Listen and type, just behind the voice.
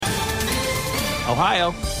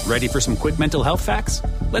Ohio, ready for some quick mental health facts?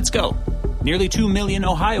 Let's go. Nearly 2 million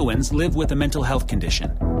Ohioans live with a mental health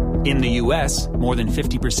condition. In the U.S., more than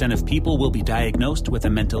 50% of people will be diagnosed with a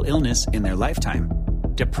mental illness in their lifetime.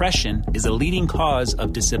 Depression is a leading cause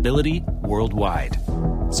of disability worldwide.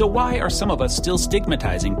 So why are some of us still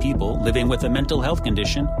stigmatizing people living with a mental health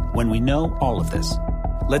condition when we know all of this?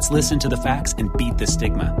 Let's listen to the facts and beat the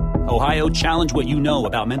stigma. Ohio, challenge what you know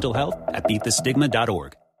about mental health at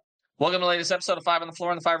beatthestigma.org. Welcome to the latest episode of Five on the Floor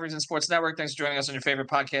on the 5 Reasons Sports Network. Thanks for joining us on your favorite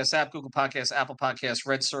podcast app, Google Podcasts, Apple Podcasts,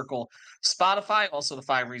 Red Circle, Spotify, also the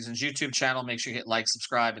 5 Reasons YouTube channel. Make sure you hit like,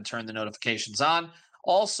 subscribe, and turn the notifications on.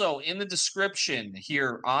 Also, in the description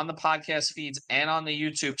here on the podcast feeds and on the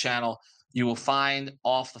YouTube channel, you will find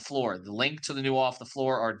Off the Floor. The link to the new Off the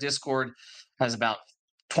Floor, our Discord, has about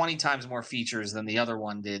 20 times more features than the other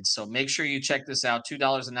one did. So make sure you check this out,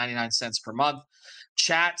 $2.99 per month.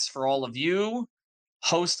 Chats for all of you.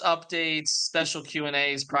 Host updates, special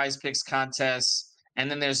Q&As, prize picks, contests, and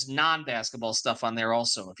then there's non-basketball stuff on there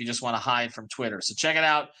also if you just want to hide from Twitter. So check it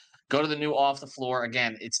out. Go to the new Off the Floor.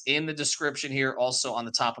 Again, it's in the description here, also on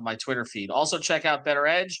the top of my Twitter feed. Also check out Better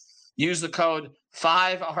Edge. Use the code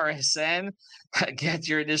 5RSN. Get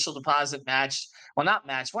your initial deposit matched. Well, not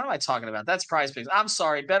matched. What am I talking about? That's prize picks. I'm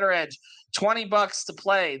sorry. Better Edge. $20 to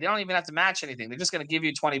play. They don't even have to match anything. They're just going to give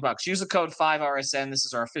you $20. Use the code 5RSN. This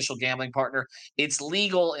is our official gambling partner. It's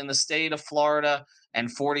legal in the state of Florida and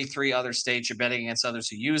 43 other states. You're betting against others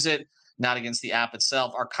who use it, not against the app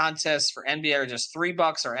itself. Our contests for NBA are just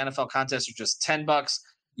 $3. Our NFL contests are just $10.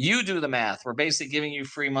 You do the math. We're basically giving you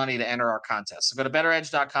free money to enter our contest. So go to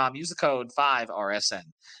betteredge.com. Use the code 5RSN.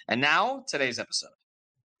 And now, today's episode.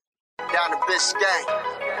 Down to Biscayne.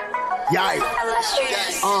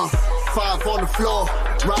 Yikes. 5 on the floor.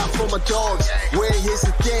 Ride for my dogs. Where here's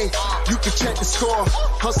the thing. You can check the score.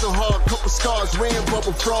 Hustle hard, couple scars, ran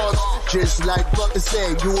bubble frogs. Just like Butler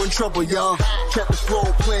said, you in trouble, y'all. Kept the floor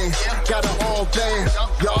playing. Got it all banned.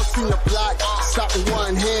 Y'all seen the block. Stop with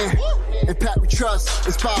one hand. And Pat we trust.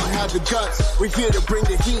 It's power have the guts. We're here to bring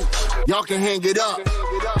the heat. Y'all can hang it up.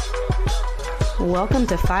 Welcome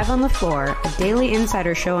to 5 on the Floor, a daily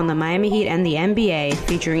insider show on the Miami Heat and the NBA,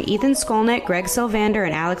 featuring Ethan Skolnick, Greg Sylvander,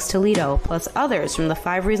 and Alex Toledo, plus others from the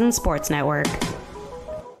 5 Reasons Sports Network.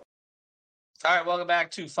 All right, welcome back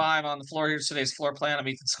to 5 on the Floor. Here's today's floor plan. I'm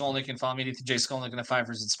Ethan Skolnick. You can follow me at Ethan J. Skolnick in the 5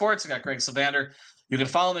 Reasons Sports. I got Greg Sylvander. You can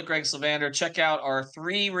follow me at Greg Sylvander. Check out our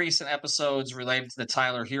 3 recent episodes related to the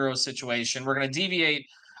Tyler Hero situation. We're going to deviate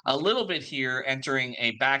a little bit here, entering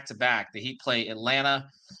a back-to-back. The Heat play Atlanta,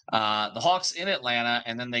 the Hawks in Atlanta,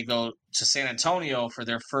 and then they go to San Antonio for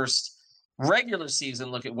their first regular season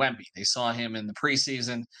look at Wemby. They saw him in the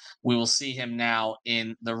preseason. We will see him now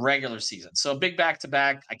in the regular season. So a big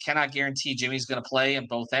back-to-back. I cannot guarantee Jimmy's going to play on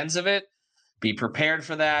both ends of it. Be prepared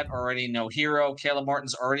for that. Already no Hero. Caleb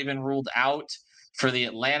Martin's already been ruled out for the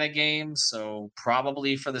Atlanta game, so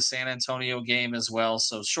probably for the San Antonio game as well.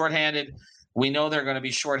 So shorthanded. We know they're going to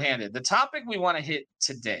be shorthanded. The topic we want to hit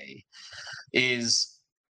today is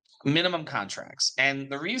minimum contracts.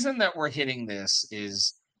 And the reason that we're hitting this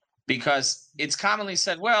is because it's commonly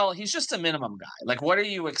said, well, he's just a minimum guy. Like, what are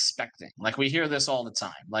you expecting? Like, we hear this all the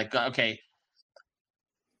time. Like, okay,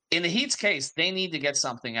 in the Heat's case, they need to get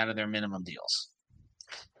something out of their minimum deals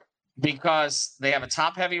because they have a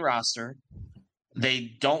top-heavy roster.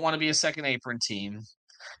 They don't want to be a second apron team.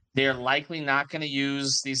 They're likely not going to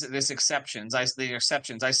use these exceptions. The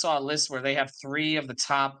exceptions. I saw a list where they have 3 of the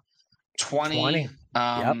top 20.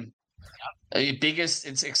 Biggest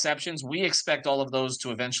exceptions. We expect all of those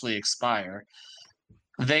to eventually expire.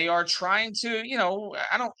 They are trying to,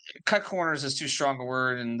 I don't cut corners is too strong a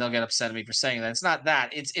word, and they'll get upset at me for saying that. It's not that.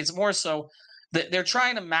 It's more so that they're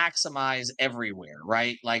trying to maximize everywhere,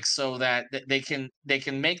 right? Like so that they can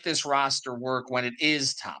make this roster work when it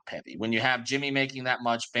is top heavy. When you have Jimmy making that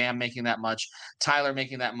much, Bam making that much, Tyler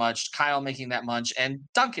making that much, Kyle making that much, and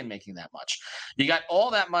Duncan making that much. You got all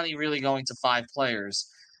that money really going to 5 players.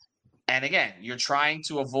 And again, you're trying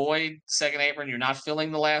to avoid second apron. You're not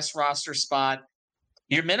filling the last roster spot.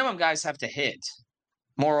 Your minimum guys have to hit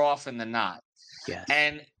more often than not. Yes.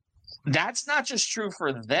 And that's not just true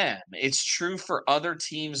for them. It's true for other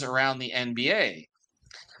teams around the NBA.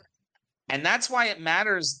 And that's why it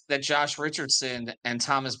matters that Josh Richardson and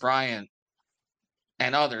Thomas Bryant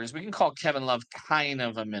and others, we can call Kevin Love kind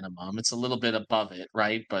of a minimum. It's a little bit above it,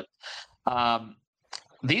 right? But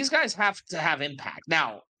these guys have to have impact.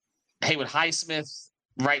 Now, Haywood Highsmith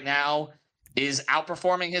right now is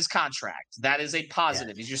outperforming his contract. That is a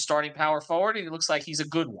positive. Yes. He's your starting power forward, and he looks like he's a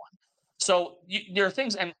good one. So there are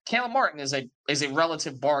things, and Caleb Martin is a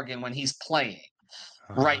relative bargain when he's playing.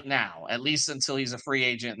 right now, at least until he's a free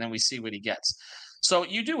agent, and then we see what he gets. So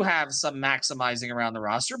you do have some maximizing around the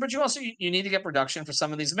roster, but you need to get production for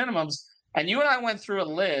some of these minimums. And you and I went through a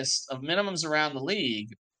list of minimums around the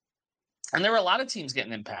league, and there were a lot of teams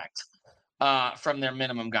getting impact from their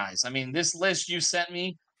minimum guys. I mean, this list you sent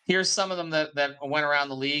me, here's some of them that went around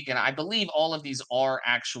the league, and I believe all of these are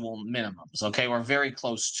actual minimums, okay? We're very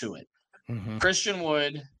close to it. Mm-hmm. Christian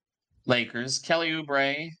Wood, Lakers. Kelly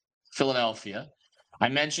Oubre, Philadelphia. I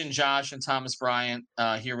mentioned Josh and Thomas Bryant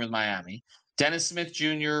here with Miami. Dennis Smith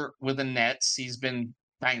Jr. with the Nets. He's been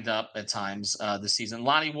banged up at times this season.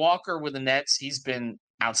 Lonnie Walker with the Nets. He's been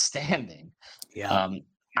outstanding. Yeah.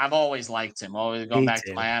 I've always liked him. Always going back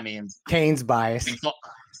to Miami. And Kane's biased.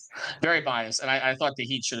 Very biased. And I thought the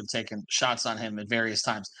Heat should have taken shots on him at various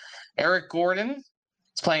times. Eric Gordon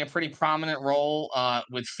is playing a pretty prominent role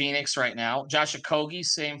with Phoenix right now. Josh Okogie,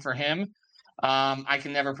 same for him. I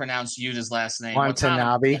can never pronounce Yuta's last name.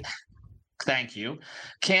 Watanabe. Thank you.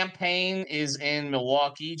 Campaign is in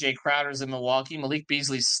Milwaukee. Jay Crowder's in Milwaukee. Malik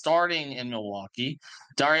Beasley's starting in Milwaukee.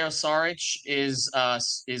 Dario Saric is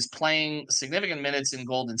playing significant minutes in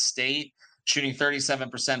Golden State, shooting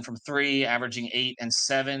 37% from three, averaging 8 and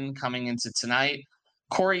 7 coming into tonight.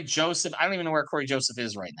 Corey Joseph, I don't even know where Corey Joseph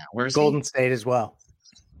is right now. Where is Golden State as well.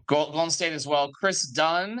 Golden State as well. Chris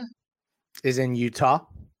Dunn is in Utah,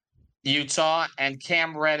 and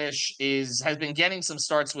Cam Reddish has been getting some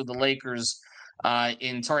starts with the Lakers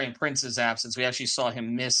in Taurean Prince's absence. We actually saw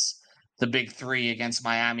him miss the big three against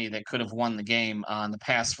Miami that could have won the game on the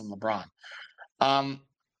pass from LeBron.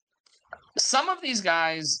 Some of these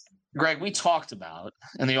guys, Greg, we talked about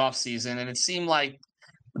in the offseason, and it seemed like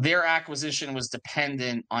their acquisition was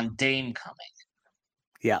dependent on Dame coming.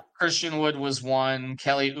 Yeah. Christian Wood was one.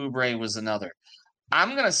 Kelly Oubre was another.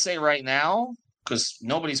 I'm going to say right now, because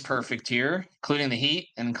nobody's perfect here, including the Heat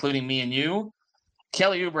and including me and you,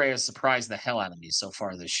 Kelly Oubre has surprised the hell out of me so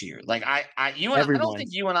far this year. Like I don't think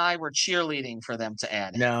you and I were cheerleading for them to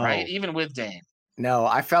add him, right? Even with Dame. No,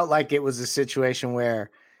 I felt like it was a situation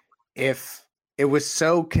where if it was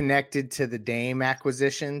so connected to the Dame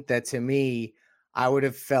acquisition that to me, I would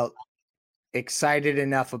have felt excited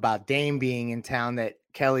enough about Dame being in town that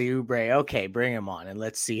Kelly Oubre, okay, bring him on and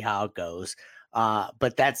let's see how it goes.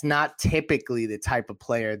 But that's not typically the type of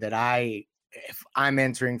player that if I'm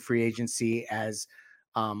entering free agency as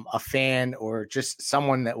a fan or just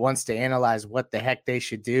someone that wants to analyze what the heck they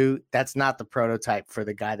should do, that's not the prototype for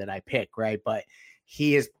the guy that I pick, right? But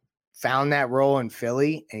he has found that role in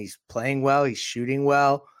Philly and he's playing well, he's shooting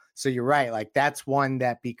well. So you're right. Like that's one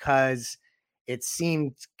that because it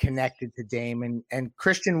seemed connected to Dame and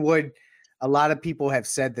Christian Wood, a lot of people have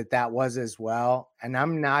said that was as well. And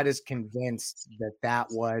I'm not as convinced that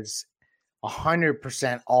was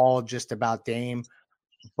 100% all just about Dame,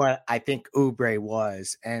 but I think Oubre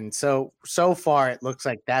was. And so far it looks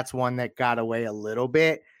like that's one that got away a little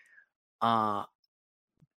bit. And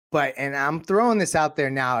I'm throwing this out there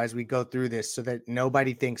now as we go through this so that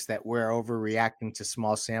nobody thinks that we're overreacting to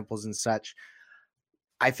small samples and such.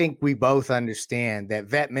 I think we both understand that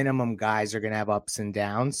vet minimum guys are going to have ups and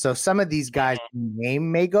downs. So some of these guys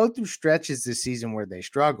may go through stretches this season where they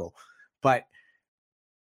struggle. But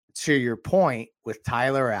to your point, with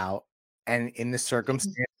Tyler out and in the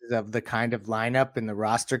circumstances of the kind of lineup and the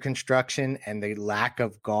roster construction and the lack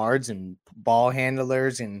of guards and ball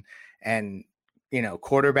handlers and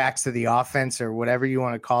quarterbacks to the offense or whatever you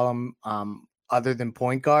want to call them other than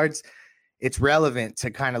point guards, it's relevant to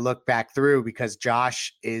kind of look back through because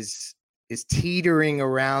Josh is teetering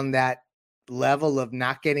around that level of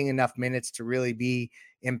not getting enough minutes to really be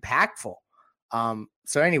impactful.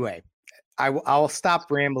 So anyway, I'll stop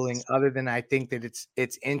rambling other than I think that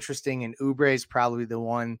it's interesting and Oubre is probably the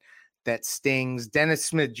one that stings. Dennis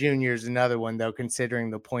Smith Jr. is another one though, considering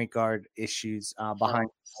the point guard issues behind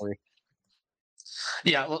Corey.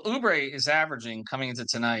 Yeah, well, Oubre is averaging coming into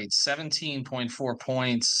tonight 17.4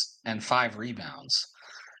 points and 5 rebounds.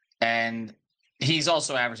 And he's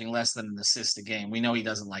also averaging less than an assist a game. We know he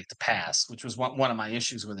doesn't like to pass, which was one of my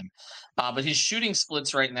issues with him. But his shooting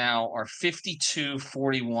splits right now are 52,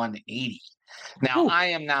 41, 80. Now, I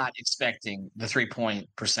am not expecting the 3-point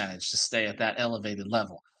percentage to stay at that elevated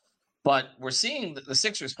level. But we're seeing the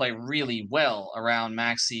Sixers play really well around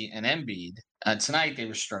Maxey and Embiid. Tonight, they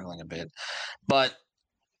were struggling a bit. But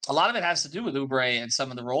a lot of it has to do with Oubre and some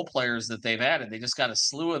of the role players that they've added. They just got a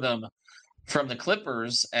slew of them from the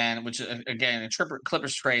Clippers, and which, again, a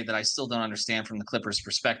Clippers trade that I still don't understand from the Clippers'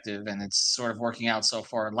 perspective. And it's sort of working out so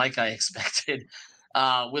far like I expected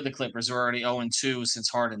with the Clippers, who are already 0-2 since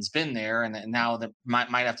Harden's been there. And now that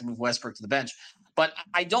might have to move Westbrook to the bench. But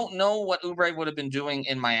I don't know what Oubre would have been doing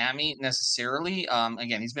in Miami necessarily.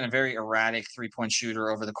 Again, he's been a very erratic three-point shooter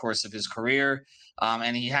over the course of his career.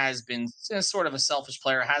 And he has been sort of a selfish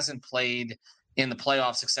player, hasn't played in the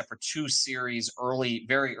playoffs except for 2 series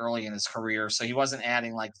very early in his career. So he wasn't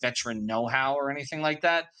adding like veteran know-how or anything like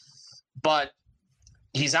that. But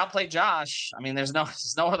he's outplayed Josh. I mean, there's no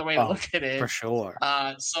other way to look at it. For sure.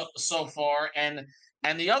 So far. And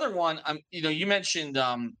the other one, you mentioned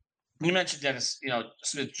Dennis,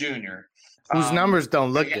 Smith Jr. Whose numbers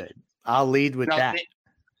don't look good. I'll lead with that.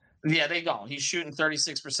 They don't. He's shooting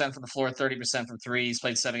 36% from the floor, 30% from three. He's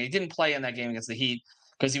played 7. He didn't play in that game against the Heat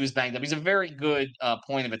because he was banged up. He's a very good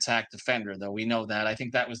point of attack defender, though. We know that. I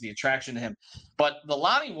think that was the attraction to him. But the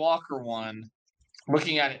Lonnie Walker one,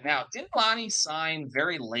 looking at it now, didn't Lonnie sign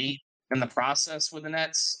very late in the process with the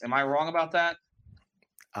Nets? Am I wrong about that?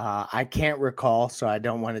 I can't recall, so I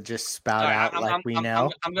don't want to just spout out we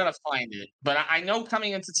know. I'm going to find it. But I know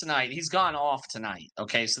coming into tonight, he's gone off tonight.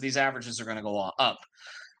 Okay, so these averages are going to go up.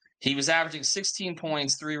 He was averaging 16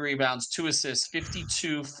 points, 3 rebounds, 2 assists,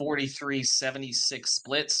 52, 43, 76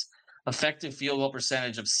 splits, effective field goal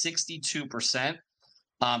percentage of 62%.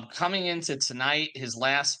 Coming into tonight, his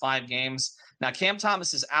last 5 games. Now, Cam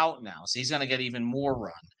Thomas is out now, so he's going to get even more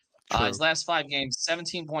run. His last 5 games,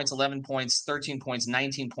 17 points, 11 points, 13 points,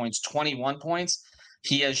 19 points, 21 points.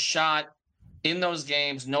 He has shot in those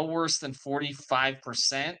games no worse than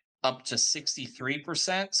 45% up to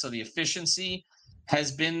 63%. So the efficiency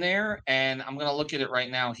has been there. And I'm going to look at it right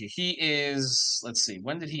now. He is, let's see,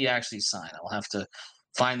 when did he actually sign? I'll have to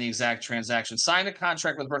find the exact transaction. Signed a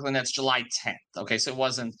contract with Brooklyn Nets July 10th. Okay, so it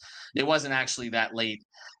wasn't actually that late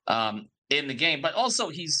in the game. But also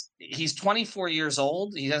he's 24 years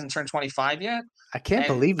old. He hasn't turned 25 yet. I can't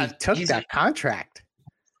believe he took that contract.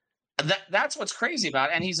 That's what's crazy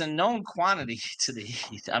about it. And he's a known quantity to the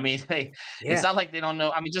Heat. I mean, it's not like they don't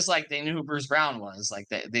know. I mean, just like they knew who Bruce Brown was. Like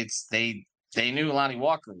they knew who Lonnie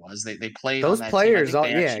Walker was. They played those on that players. Team.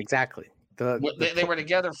 Exactly. They were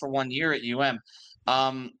together for 1 year at UM.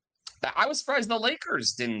 I was surprised the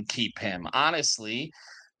Lakers didn't keep him, honestly.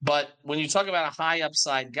 But when you talk about a high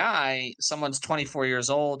upside guy, someone's 24 years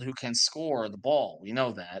old who can score the ball. We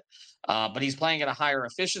know that. But he's playing at a higher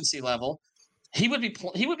efficiency level. He would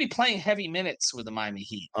be playing heavy minutes with the Miami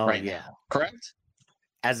Heat now. Correct?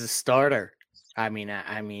 As a starter. I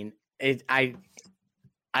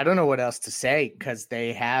don't know what else to say because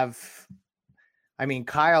they have. I mean,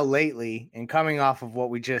 Kyle lately, and coming off of what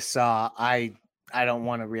we just saw, I don't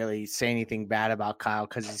want to really say anything bad about Kyle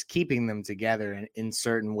because he's keeping them together in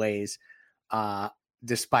certain ways,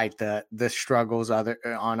 despite the struggles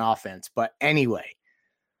on offense. But anyway,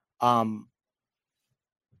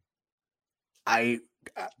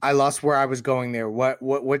 I lost where I was going there.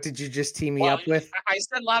 What did you just tee me up with? I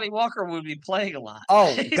said Lonnie Walker would be playing a lot.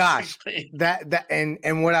 Oh gosh, that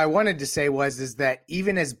and what I wanted to say is that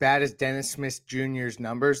even as bad as Dennis Smith Jr.'s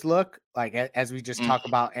numbers look, like as we just talk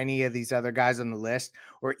about any of these other guys on the list,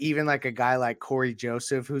 or even like a guy like Corey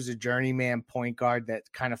Joseph, who's a journeyman point guard that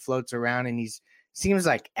kind of floats around and seems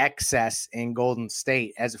like excess in Golden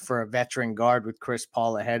State as for a veteran guard with Chris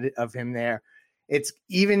Paul ahead of him there. It's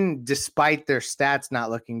even despite their stats not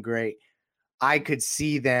looking great, I could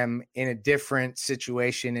see them in a different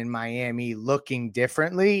situation in Miami looking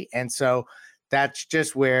differently. And so that's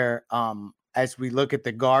just where, as we look at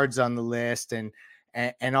the guards on the list and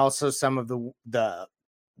also some of the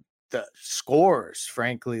scorers,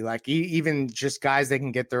 frankly, like even just guys that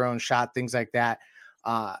can get their own shot, things like that.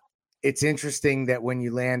 It's interesting that when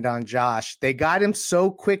you land on Josh, they got him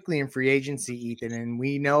so quickly in free agency, Ethan, and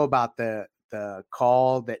we know about the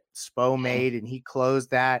call that Spo made and he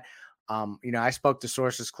closed that. I spoke to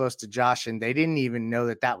sources close to Josh and they didn't even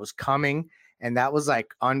know that was coming. And that was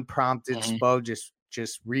like unprompted. Spo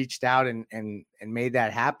just reached out and made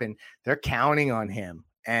that happen. They're counting on him.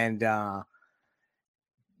 And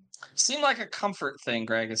seemed like a comfort thing,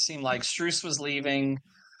 Greg. It seemed like Strus was leaving,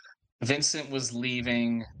 Vincent was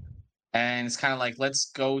leaving, and it's kind of like,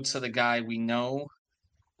 let's go to the guy we know.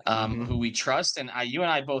 Who we trust, and you and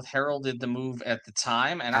I both heralded the move at the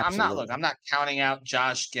time. And Absolutely. I'm not counting out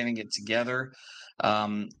Josh getting it together,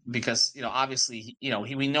 because obviously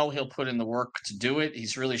we know he'll put in the work to do it.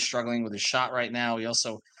 He's really struggling with his shot right now. He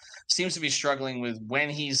also seems to be struggling with when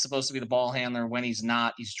he's supposed to be the ball handler, when he's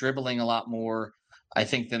not. He's dribbling a lot more, I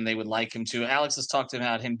think, than they would like him to. Alex has talked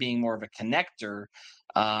about him being more of a connector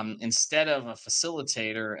instead of a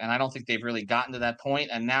facilitator, and I don't think they've really gotten to that point.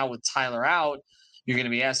 And now with Tyler out, you're going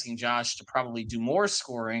to be asking Josh to probably do more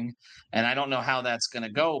scoring, and I don't know how that's going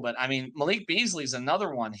to go. But, I mean, Malik Beasley's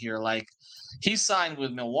another one here. Like, he signed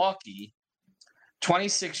with Milwaukee,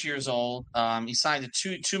 26 years old. He signed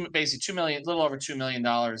 $2 million, a little over $2 million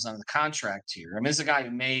on the contract here. I mean, this is a guy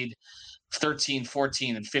who made 13,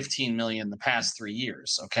 14, and 15 million the past 3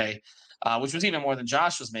 years. Okay. Which was even more than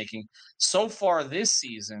Josh was making so far this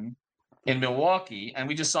season in Milwaukee. And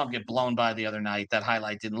we just saw him get blown by the other night. That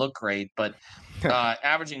highlight didn't look great, but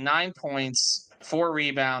averaging 9 points, 4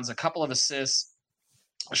 rebounds, a couple of assists,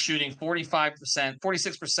 shooting 45%,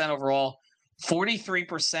 46% overall,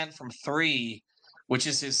 43% from 3, which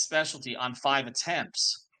is his specialty, on 5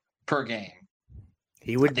 attempts per game.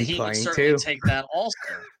 He would be He playing would certainly too. take that also,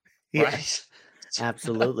 Yeah, right?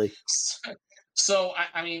 absolutely. So,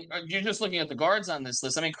 I mean, you're just looking at the guards on this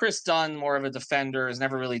list. I mean, Chris Dunn, more of a defender, has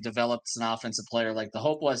never really developed as an offensive player like the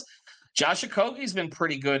hope was. Josh Okogie's been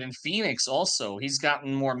pretty good in Phoenix also. He's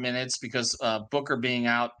gotten more minutes because Booker being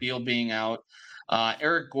out, Beal being out.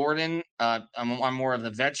 Eric Gordon, on more of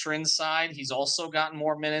the veteran side, he's also gotten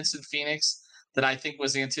more minutes in Phoenix than I think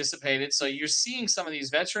was anticipated. So you're seeing some of these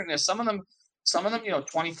veterans, some of them,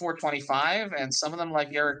 24, 25, and some of them like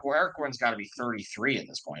Eric Gordon's got to be 33 at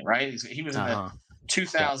this point, right? He was in the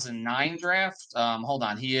 2009 draft. Hold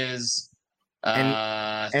on. He is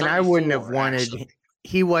and I wouldn't have wanted actually.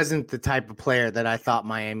 He wasn't the type of player that I thought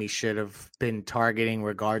Miami should have been targeting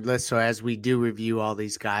regardless. So as we do review all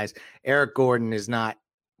these guys, Eric Gordon is not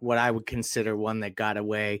what I would consider one that got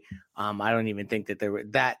away. I don't even think that there were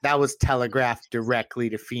that was telegraphed directly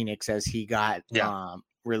to Phoenix as he got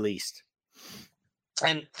released.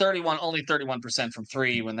 And only 31% from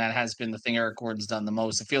 3, when that has been the thing Eric Gordon's done the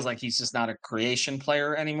most. It feels like he's just not a creation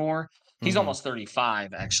player anymore. He's almost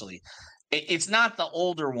 35, actually. It's not the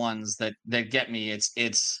older ones that get me.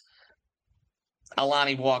 It's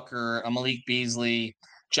Alani Walker, Malik Beasley.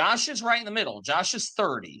 Josh is right in the middle. Josh is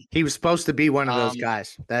 30. He was supposed to be one of those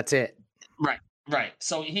guys. That's it. Right.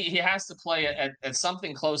 So he has to play at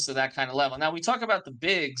something close to that kind of level. Now, we talk about the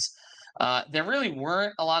bigs. There really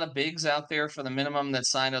weren't a lot of bigs out there for the minimum that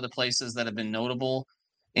signed other places that have been notable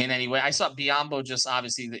in any way. I saw Biyombo, just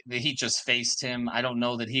obviously the Heat just faced him. I don't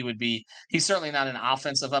know that he's certainly not an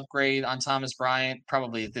offensive upgrade on Thomas Bryant.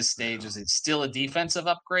 Probably at this stage is it's still a defensive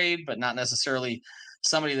upgrade, but not necessarily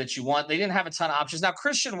somebody that you want. They didn't have a ton of options. Now,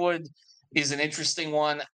 Christian Wood is an interesting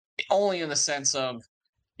one, only in the sense of,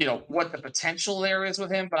 what the potential there is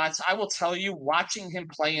with him. But I will tell you, watching him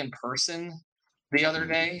play in person the other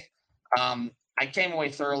day, I came away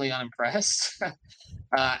thoroughly unimpressed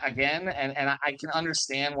again. And I can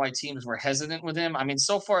understand why teams were hesitant with him. I mean,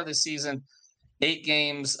 so far this season, 8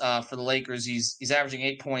 games for the Lakers, he's averaging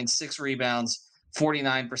 8 points, 6 rebounds,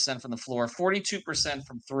 49% from the floor, 42%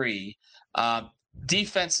 from 3.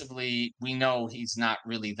 Defensively, we know he's not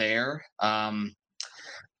really there.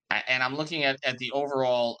 And I'm looking at the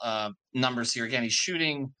overall numbers here. Again, he's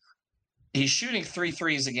shooting 3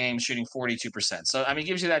 threes a game, shooting 42%. So, I mean, it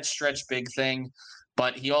gives you that stretch big thing,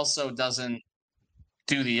 but he also doesn't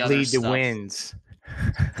do the other stuff. Lead to wins.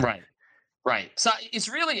 Right. So it's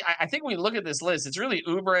really, I think when we look at this list, it's really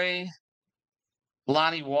Oubre,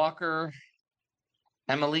 Lonnie Walker,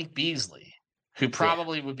 and Malik Beasley, who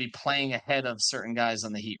probably would be playing ahead of certain guys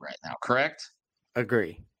on the Heat right now, correct?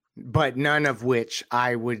 Agree. But none of which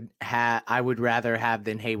I would rather have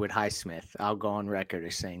than Haywood Highsmith. I'll go on record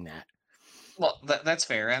as saying that. Well, that's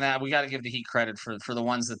fair. And we got to give the Heat credit for the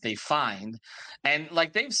ones that they find. And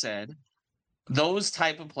like they've said, those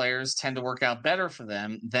type of players tend to work out better for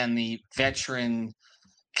them than the veteran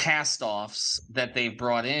cast-offs that they've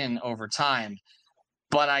brought in over time.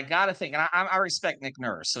 But I got to think, and I respect Nick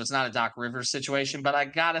Nurse, so it's not a Doc Rivers situation, but I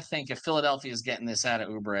got to think if Philadelphia is getting this out of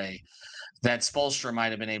Oubre, that Spoelstra might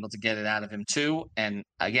have been able to get it out of him too. And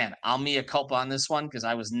again, I'll mea culpa on this one because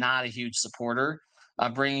I was not a huge supporter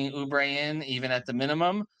of bringing Oubre in, even at the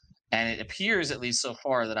minimum. And it appears, at least so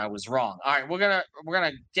far, that I was wrong. All right, we're gonna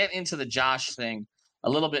get into the Josh thing a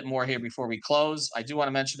little bit more here before we close. I do want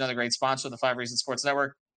to mention another great sponsor of the 5 Reasons Sports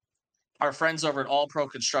Network, our friends over at All Pro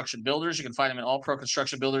Construction Builders. You can find them at All Pro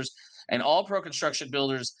Construction Builders and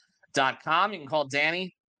allproconstructionbuilders.com. You can call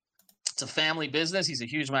Danny. It's a family business. He's a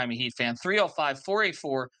huge Miami Heat fan.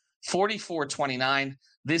 305-484-4429.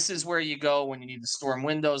 This is where you go when you need the storm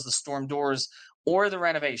windows, the storm doors, or the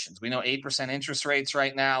renovations. We know 8% interest rates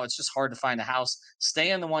right now. It's just hard to find a house.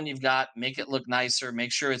 Stay in the one you've got. Make it look nicer.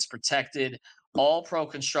 Make sure it's protected. All Pro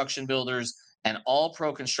Construction Builders and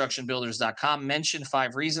allproconstructionbuilders.com. Mention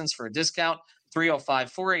 5 Reasons for a discount.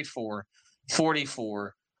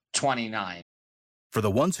 305-484-4429. For the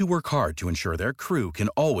ones who work hard to ensure their crew can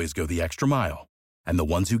always go the extra mile, and the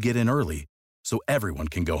ones who get in early so everyone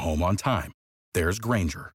can go home on time, there's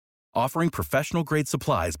Grainger, offering professional-grade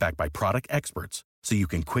supplies backed by product experts so you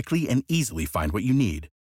can quickly and easily find what you need.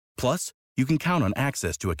 Plus, you can count on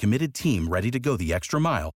access to a committed team ready to go the extra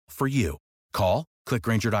mile for you. Call, click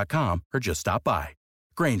Grainger.com, or just stop by.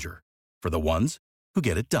 Grainger, for the ones who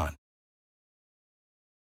get it done.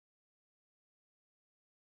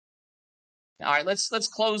 All right, let's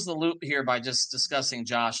close the loop here by just discussing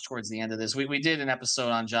Josh towards the end of this. We did an episode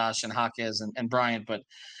on Josh and Jaquez and Bryant, but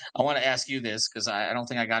I want to ask you this because I don't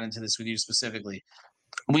think I got into this with you specifically.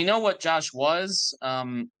 We know what Josh was.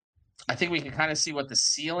 I think we can kind of see what the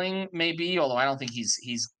ceiling may be, although I don't think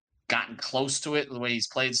he's gotten close to it the way he's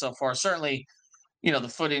played so far. Certainly, the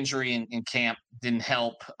foot injury in camp didn't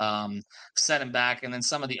help, set him back, and then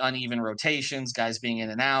some of the uneven rotations, guys being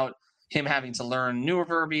in and out. Him having to learn newer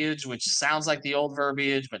verbiage, which sounds like the old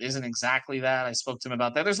verbiage, but isn't exactly that. I spoke to him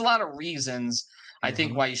about that. There's a lot of reasons, I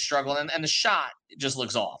think, why he's struggling. And the shot just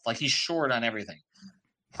looks off. Like he's short on everything.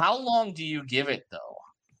 How long do you give it, though?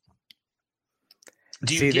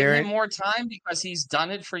 Do you give him more time because he's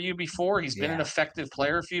done it for you before? He's been an effective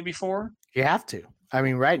player for you before? You have to. I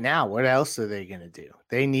mean, right now, what else are they going to do?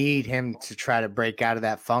 They need him to try to break out of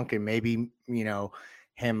that funk, and maybe,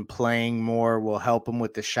 him playing more will help him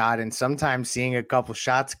with the shot. And sometimes seeing a couple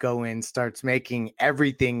shots go in starts making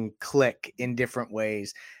everything click in different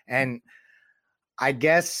ways. And I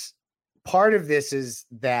guess part of this is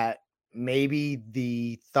that maybe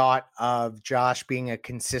the thought of Josh being a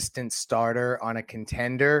consistent starter on a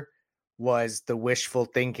contender was the wishful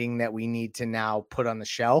thinking that we need to now put on the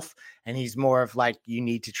shelf. And he's more of like, you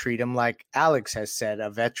need to treat him like Alex has said,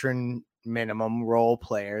 a veteran minimum role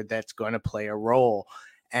player that's going to play a role.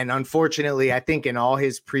 And unfortunately, I think in all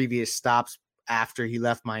his previous stops after he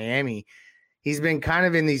left Miami, he's been kind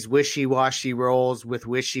of in these wishy-washy roles with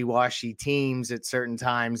wishy-washy teams at certain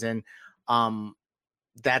times. And I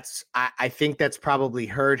think that's probably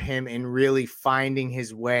hurt him in really finding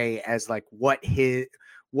his way as like what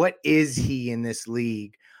is he in this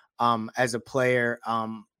league as a player.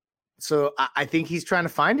 So I think he's trying to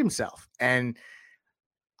find himself, and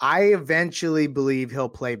I eventually believe he'll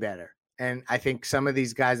play better. And I think some of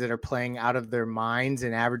these guys that are playing out of their minds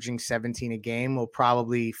and averaging 17 a game will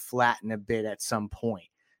probably flatten a bit at some point.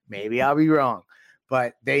 Maybe I'll be wrong,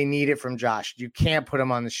 but they need it from Josh. You can't put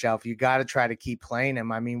him on the shelf. You got to try to keep playing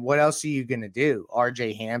him. I mean, what else are you going to do?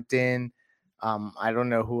 RJ Hampton. I don't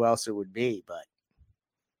know who else it would be, but.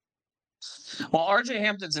 Well, RJ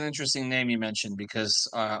Hampton's an interesting name you mentioned because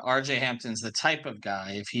RJ Hampton's the type of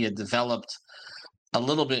guy, if he had developed a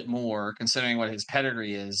little bit more, considering what his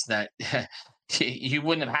pedigree is, that he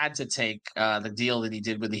wouldn't have had to take the deal that he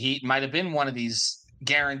did with the Heat. Might have been one of these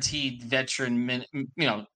guaranteed veteran,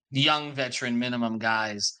 young veteran minimum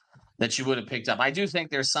guys that you would have picked up. I do think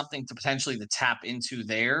there's something to potentially to tap into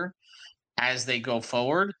there as they go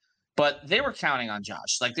forward, but they were counting on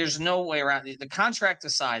Josh. Like there's no way around the contract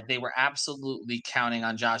aside. They were absolutely counting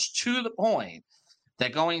on Josh to the point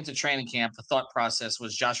that going into training camp, the thought process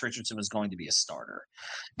was Josh Richardson was going to be a starter.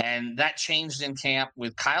 And that changed in camp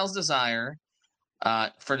with Kyle's desire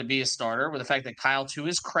to be a starter, with the fact that Kyle, to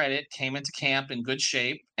his credit, came into camp in good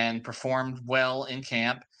shape and performed well in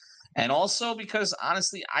camp. And also because,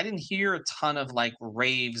 honestly, I didn't hear a ton of like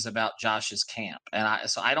raves about Josh's camp. And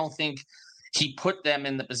so I don't think he put them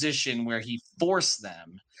in the position where he forced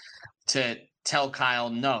them to tell Kyle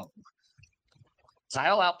no.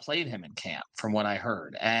 Kyle outplayed him in camp, from what I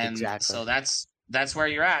heard, and so that's where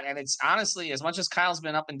you're at. And it's honestly, as much as Kyle's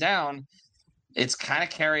been up and down, it's kind of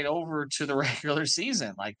carried over to the regular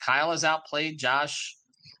season. Like Kyle has outplayed Josh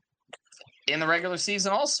in the regular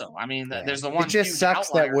season, also. I mean, there's the one. It just sucks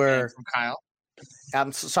that we're from Kyle.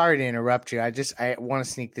 I'm sorry to interrupt you. I want to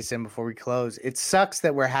sneak this in before we close. It sucks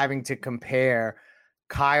that we're having to compare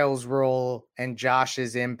Kyle's role and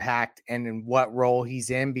Josh's impact and in what role he's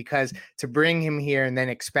in, because to bring him here and then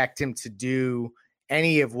expect him to do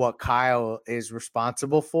any of what Kyle is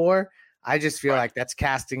responsible for, I just feel like that's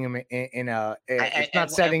casting him it's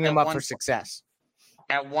not setting him up for success.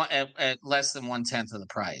 At less than 1/10 of the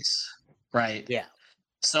price, right? Yeah.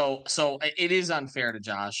 So it is unfair to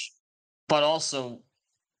Josh, but also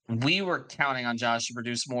we were counting on Josh to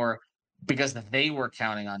produce more because they were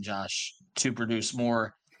counting on Josh to produce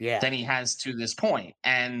more than he has to this point.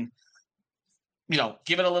 And,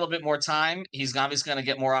 give it a little bit more time. He's obviously going to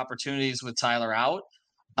get more opportunities with Tyler out.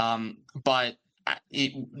 But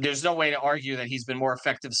there's no way to argue that he's been more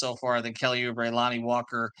effective so far than Kelly Oubre, Lonnie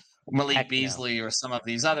Walker, Malik Beasley, or some of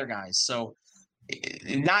these other guys. So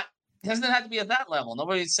it doesn't have to be at that level.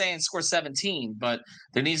 Nobody's saying score 17, but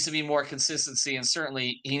there needs to be more consistency. And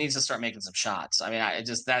certainly he needs to start making some shots. I mean,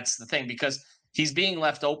 that's the thing, because he's being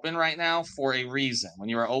left open right now for a reason. When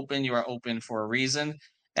you are open for a reason,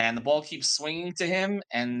 and the ball keeps swinging to him.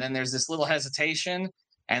 And then there's this little hesitation,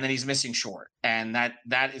 and then he's missing short. And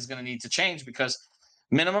that is going to need to change because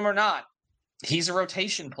minimum or not, he's a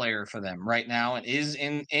rotation player for them right now and is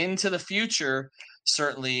into the future,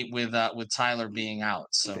 certainly with Tyler being out.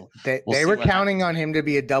 So they were counting on him to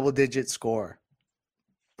be a double-digit scorer,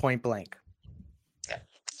 point blank. Yeah.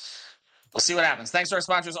 We'll see what happens. Thanks to our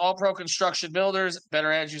sponsors, All Pro Construction Builders.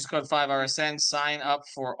 Better Edge, use code 5RSN. Sign up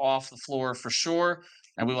for Off the Floor for sure.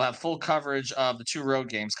 And we will have full coverage of the 2 road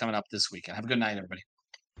games coming up this weekend. Have a good night, everybody.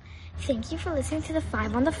 Thank you for listening to the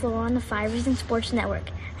 5 on the Floor on the 5 Reasons Sports Network.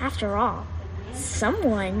 After all,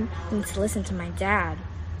 someone needs to listen to my dad.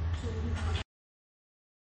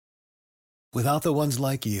 Without the ones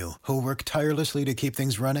like you, who work tirelessly to keep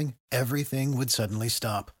things running, everything would suddenly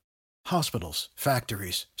stop. Hospitals,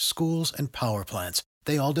 factories, schools, and power plants,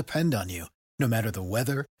 they all depend on you. No matter the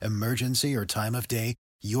weather, emergency, or time of day,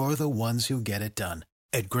 you're the ones who get it done.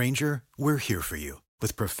 At Grainger, we're here for you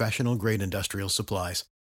with professional-grade industrial supplies.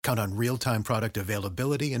 Count on real-time product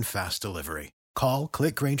availability and fast delivery. Call,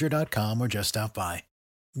 click Grainger.com, or just stop by.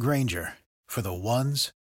 Grainger, for the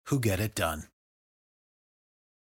ones who get it done.